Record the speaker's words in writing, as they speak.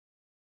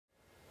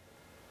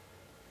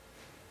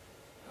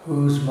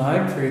Who's my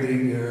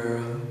pretty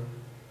girl?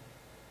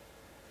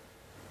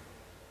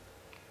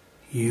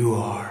 You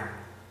are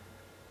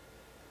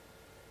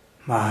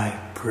my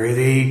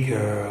pretty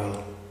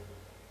girl.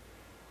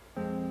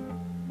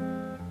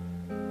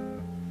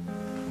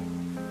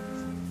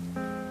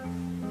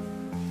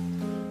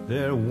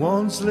 There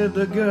once lived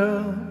a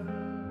girl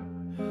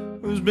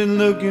who's been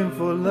looking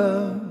for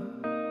love,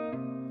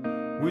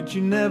 which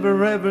you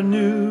never ever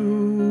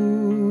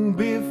knew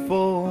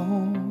before.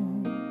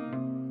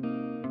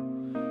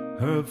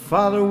 Her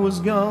father was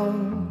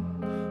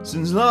gone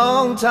since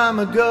long time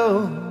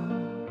ago,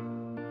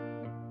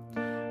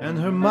 and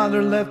her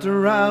mother left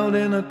her out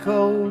in a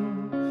cold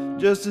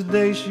just the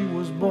day she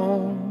was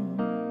born.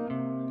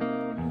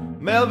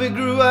 Melvie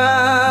grew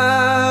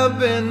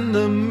up in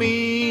the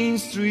mean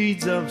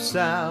streets of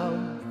South,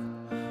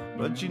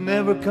 but she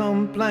never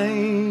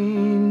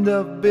complained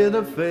of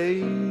bitter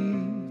fate.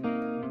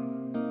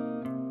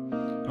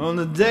 On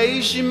the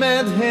day she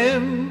met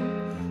him,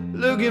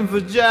 looking for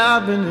a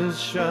job in his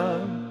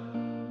shop,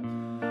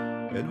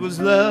 it was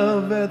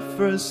love at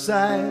first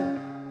sight,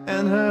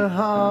 and her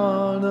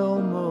heart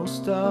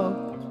almost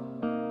stopped.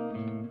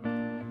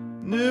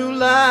 New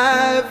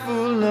life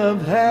full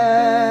of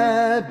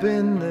happiness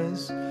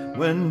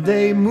when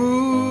they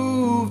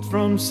moved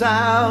from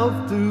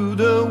south to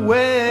the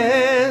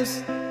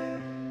west.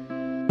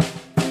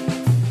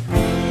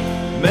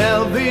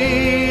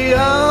 Melvie,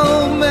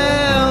 oh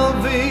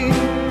Melvie,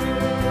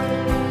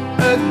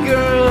 a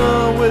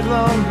girl with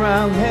long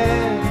brown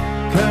hair,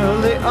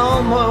 curly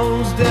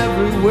almost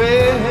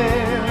everywhere.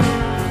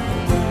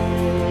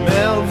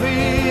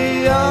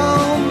 Melvie,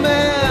 oh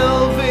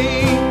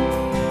Melvie,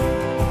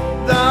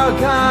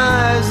 dark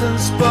eyes and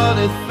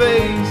spotted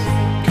face,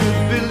 could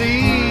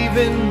believe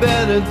in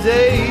better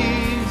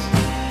days.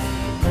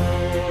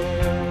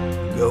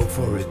 Go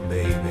for it,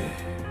 baby,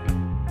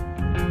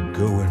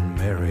 go and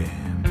marry him.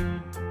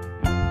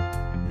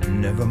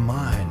 Never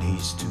mind,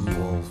 he's too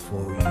old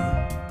for you.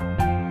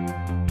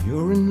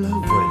 You're in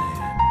love with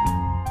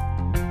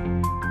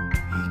him,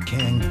 he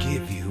can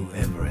give you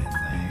everything.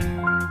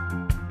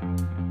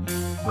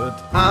 But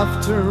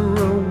after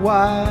a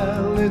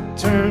while it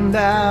turned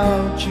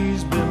out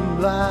she's been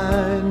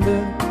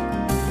blinded.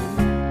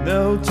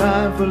 No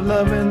time for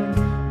loving,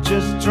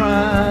 just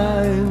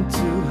trying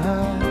to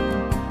hide.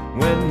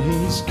 When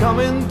he's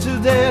coming to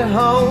their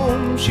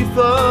home, she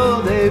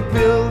thought they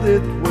built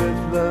it with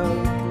love.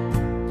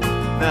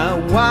 Now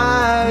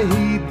why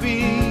he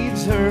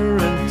beats her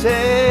and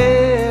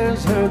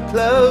tears her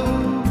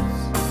clothes?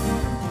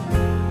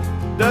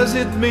 Does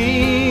it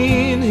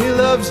mean he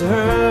loves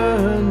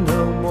her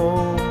no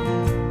more?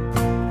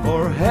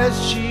 Or has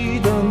she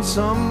done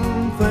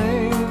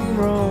something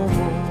wrong?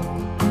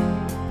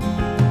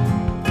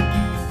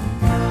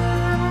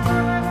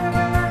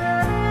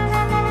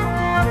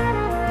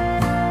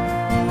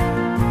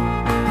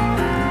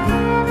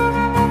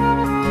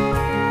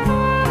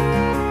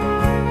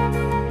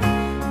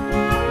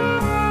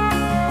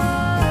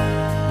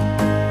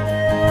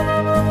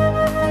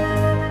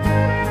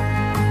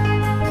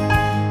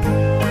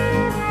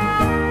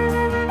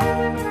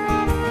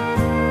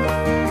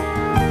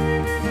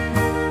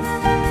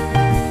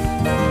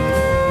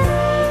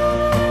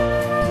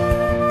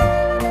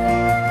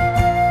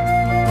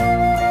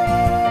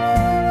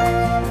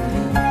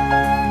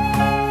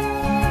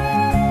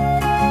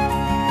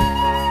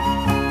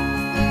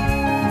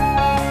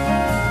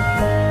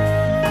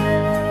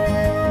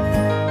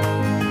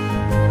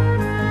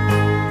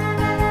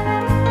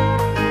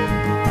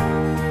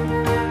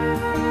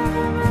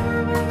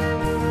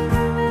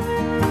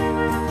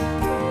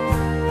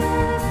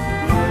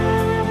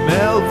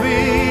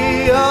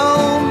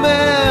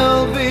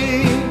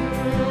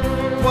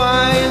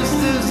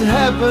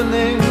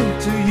 Happening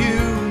to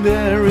you,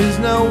 there is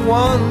no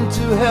one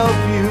to help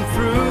you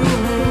through.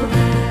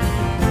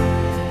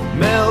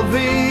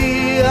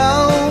 Melvie,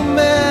 oh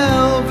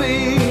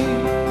Melvie,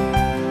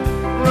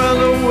 run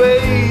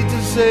away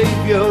to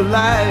save your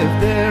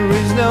life. There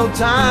is no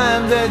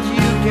time that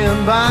you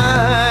can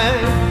buy.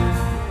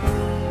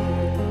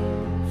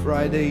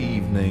 Friday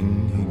evening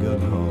he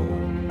got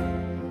home,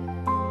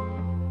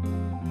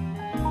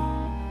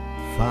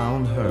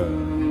 found her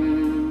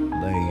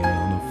laying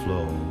on the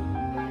floor.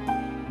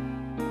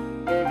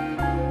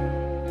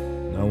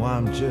 Now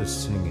I'm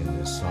just singing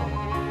this song.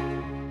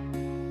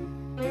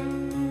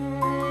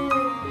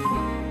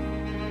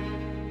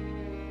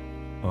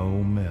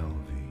 Oh Mel.